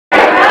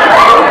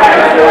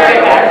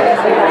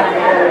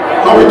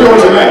doing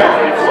tonight?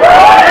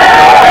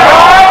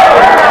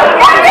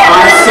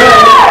 I said,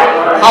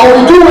 how are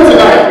we doing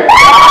tonight?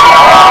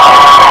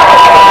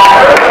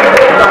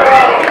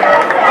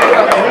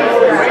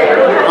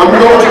 I'm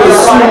going to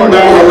assume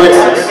that was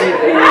Alexis.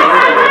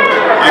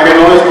 I can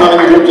always call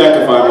you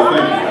objectified, but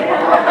thank you.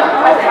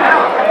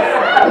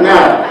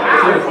 Now,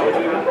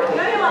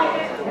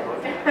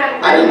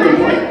 I didn't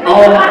complain.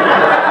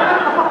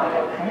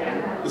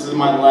 This is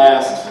my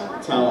last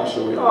talent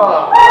show here.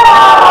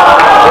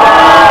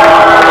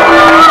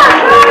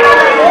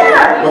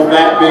 With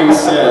that being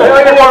said,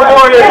 we want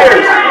more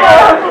years.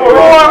 We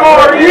want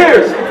more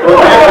years.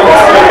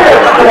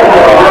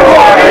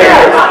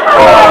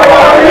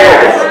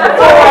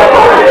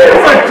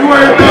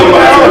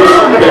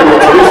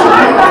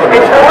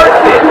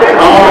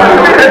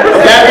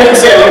 With that being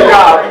said,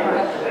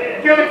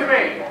 give it to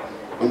me.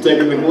 I'm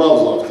taking the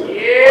gloves off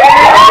today.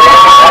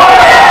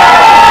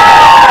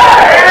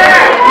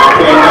 Not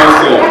playing nice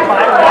today.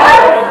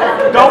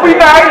 Don't be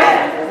nice.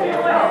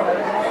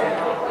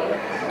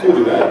 Could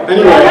do that.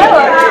 Anyway,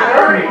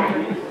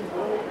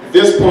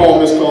 this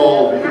poem is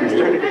called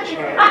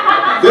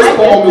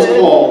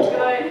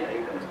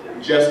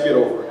Just Get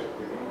Over It.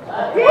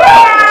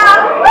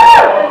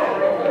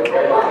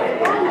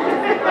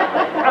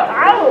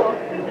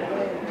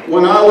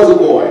 When I was a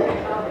boy,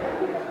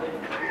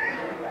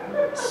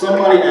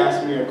 somebody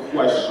asked me a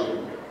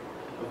question,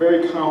 a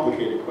very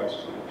complicated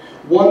question,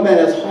 one that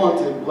has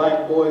haunted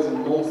black boys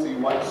in mostly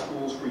white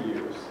schools for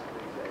years.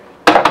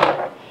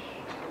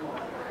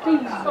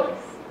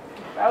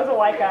 That was a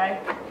white guy.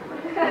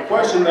 A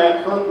question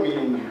that hurt me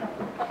and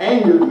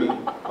angered me,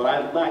 but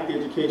I lacked the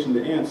education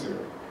to answer.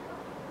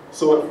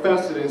 So it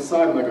festered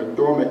inside me like a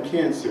dormant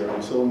cancer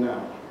until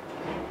now.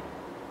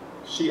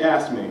 She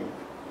asked me,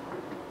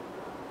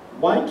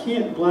 why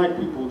can't black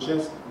people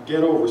just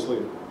get over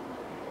slavery?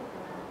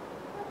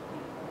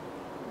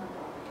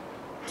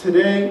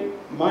 Today,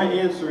 my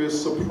answer is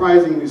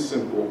surprisingly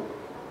simple.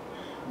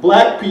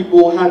 Black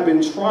people have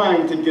been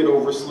trying to get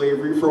over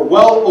slavery for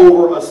well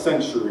over a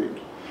century.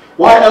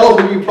 Why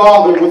else would we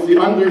bother with the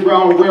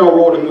Underground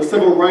Railroad and the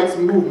Civil Rights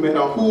Movement,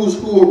 a who's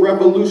who of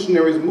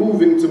revolutionaries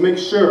moving to make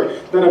sure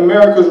that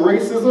America's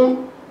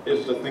racism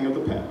is a thing of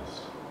the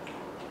past?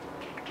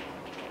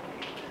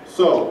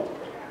 So,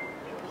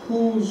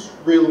 who's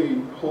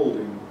really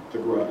holding the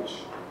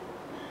grudge?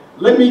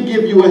 Let me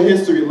give you a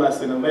history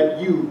lesson and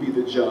let you be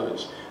the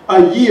judge.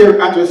 A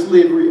year after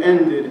slavery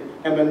ended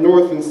and the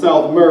North and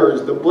South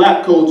merged, the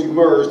black codes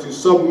emerged to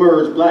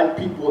submerge black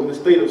people in the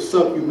state of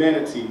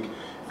subhumanity.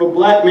 If a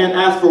black man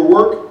asked for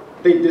work,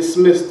 they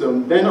dismissed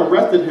him, then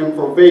arrested him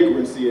for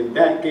vagrancy, and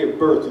that gave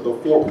birth to the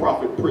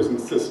for-profit prison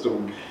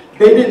system.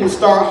 They didn't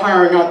start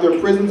hiring out their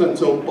prisons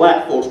until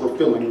black folks were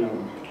filling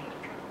them.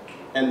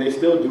 And they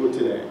still do it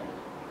today.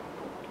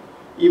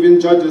 Even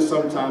judges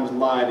sometimes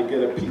lie to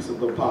get a piece of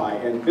the pie,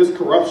 and this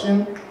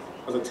corruption,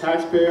 as a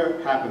taxpayer,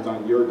 happens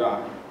on your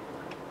dime.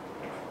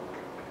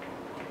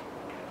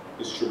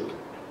 It's true.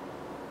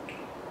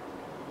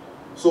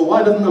 So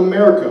why doesn't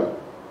America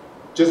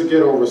just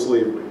get over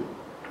slavery?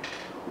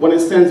 When it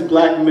sends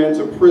black men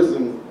to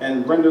prison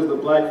and renders the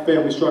black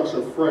family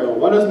structure frail,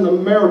 why doesn't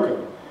America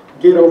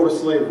get over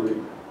slavery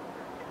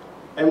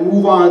and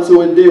move on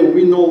to a day when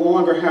we no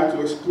longer have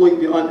to exploit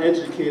the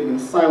uneducated and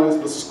silence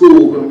the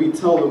schools when we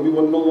tell them we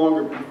will no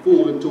longer be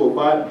fooled into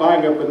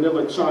buying a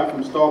vanilla chai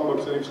from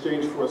Starbucks in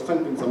exchange for a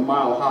sentence a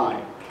mile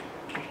high?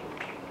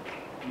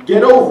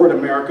 Get over it,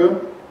 America.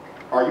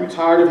 Are you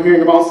tired of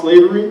hearing about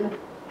slavery?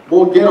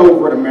 Well, get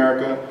over it,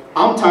 America.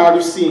 I'm tired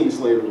of seeing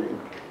slavery.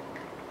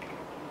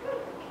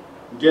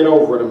 Get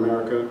over it,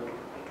 America.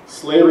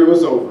 Slavery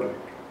was over.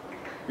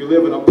 We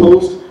live in a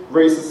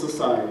post-racist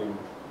society.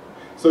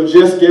 So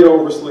just get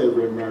over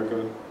slavery,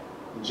 America.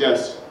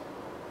 Just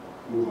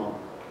move on.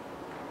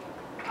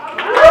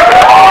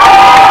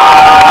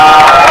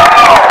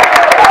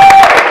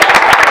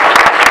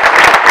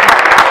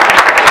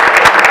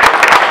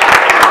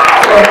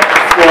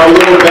 For a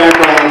little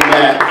background on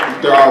that,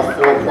 there are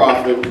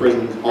for-profit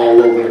prisons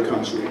all over the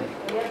country.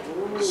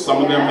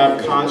 Some of them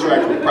have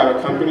contracts with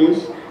private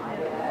companies.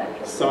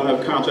 Some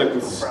have contracts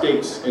with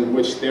states in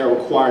which they are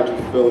required to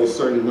fill a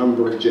certain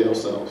number of jail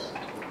cells.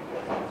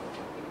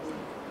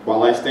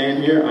 While I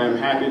stand here, I am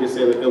happy to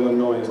say that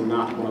Illinois is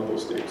not one of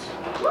those states.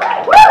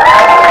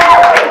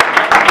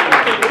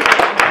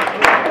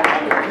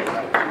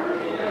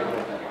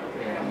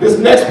 This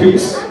next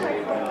piece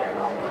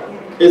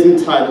is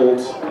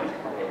entitled,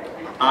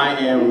 I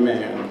Am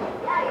Man.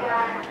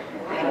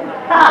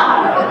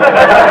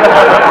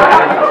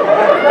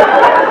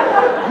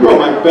 You are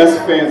my best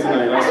fan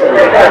tonight, I swear.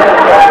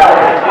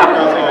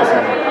 That was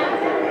awesome.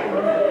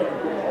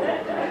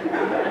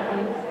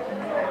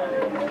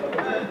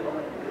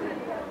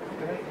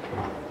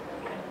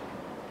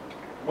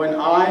 When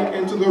I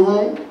enter the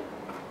room,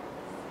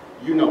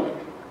 you know it.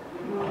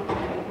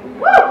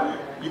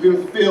 You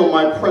can feel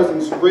my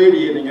presence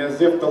radiating as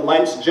if the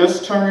lights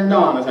just turned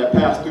on as I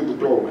pass through the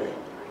doorway.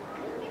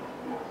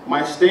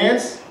 My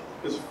stance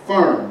is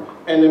firm,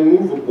 and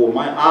immovable.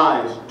 My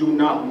eyes do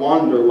not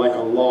wander like a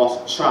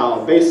lost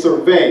child. They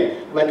survey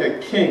like a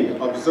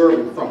king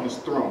observing from his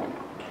throne.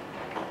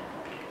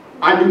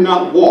 I do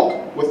not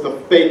walk with the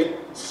fake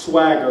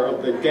swagger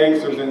of the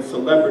gangsters and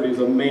celebrities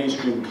of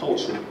mainstream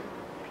culture.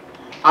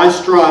 I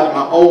stride at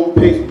my own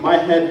pace with my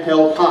head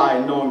held high,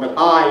 knowing that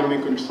I am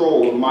in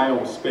control of my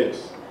own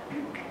space.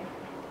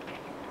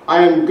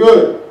 I am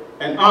good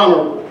and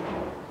honorable,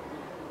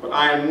 but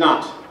I am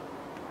not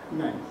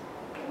nice.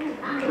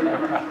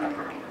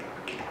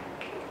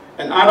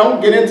 And I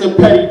don't get into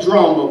petty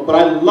drama, but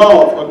I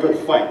love a good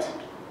fight.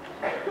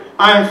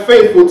 I am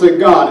faithful to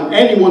God and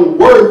anyone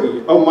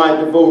worthy of my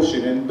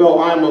devotion, and though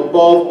I am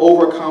above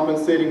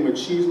overcompensating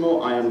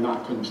machismo, I am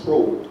not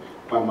controlled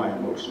by my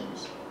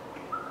emotions.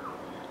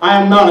 I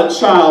am not a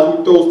child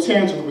who throws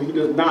tantrums when he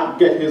does not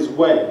get his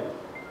way,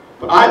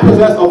 but I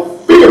possess a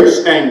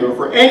fierce anger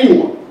for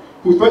anyone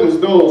who threatens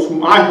those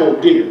whom I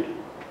hold dear.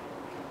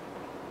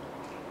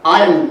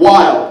 I am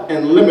wild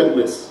and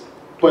limitless,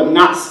 but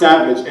not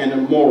savage and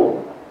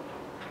immoral.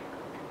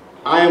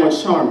 I am a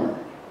charmer,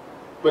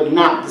 but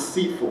not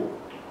deceitful.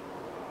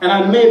 And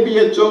I may be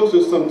a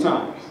jokester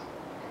sometimes,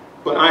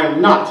 but I am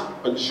not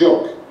a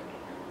joke.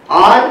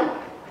 I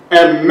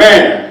am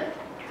man,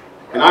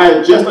 and I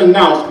have just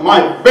announced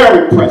my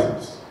very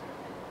presence.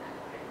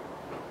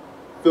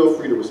 Feel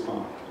free to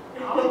respond.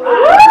 You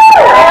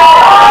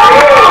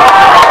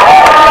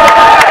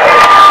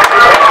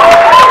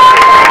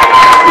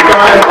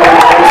guys are the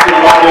awesome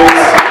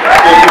audience.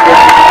 Thank you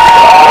very much.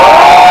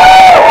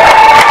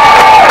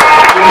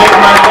 You made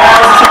my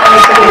last time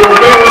so you're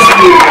very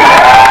sweet.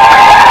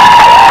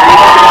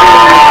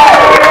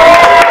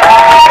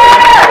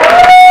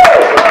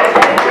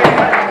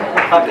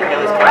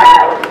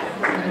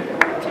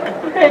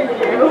 Thank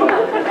you.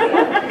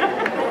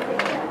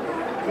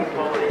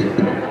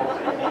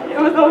 It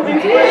was only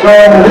So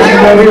this is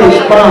where we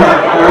respond.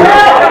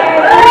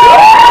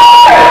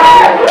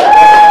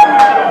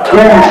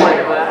 Grant,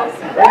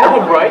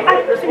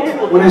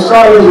 when I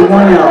saw you as a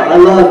 1L, I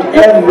loved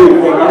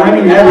everything. I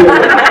mean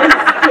everything.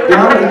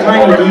 Down to the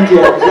tiny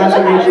details. That's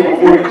what makes your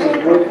performances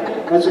work.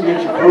 That's what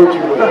makes your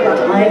poetry work. The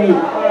tiny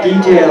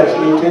details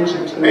and the attention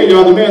to it. Hey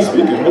y'all, the man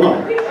speaking. Hold on.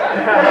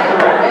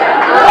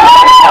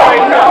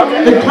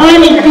 The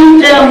tiny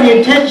detail and the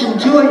attention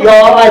to it,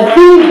 y'all. I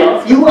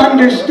think you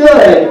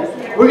understood.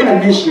 We're going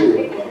to miss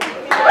you.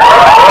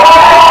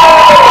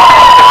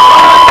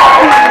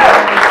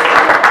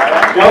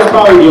 That was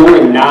probably the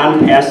only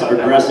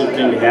non-passive-aggressive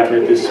thing to happen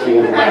at this school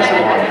in the last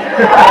month.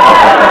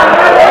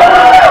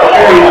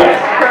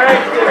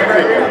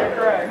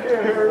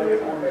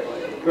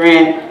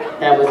 Grant,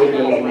 that was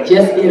amazing.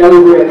 Just get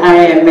over it. I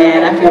am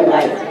man. I felt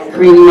like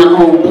creating my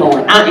own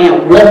poem. I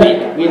am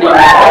woman, you know.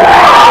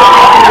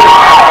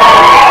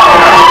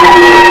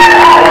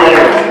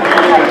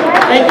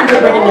 Thank you for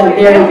bringing that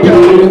very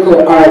political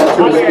art to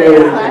the stage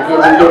and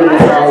educating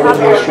us all with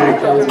your strength.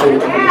 That was very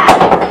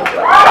cool.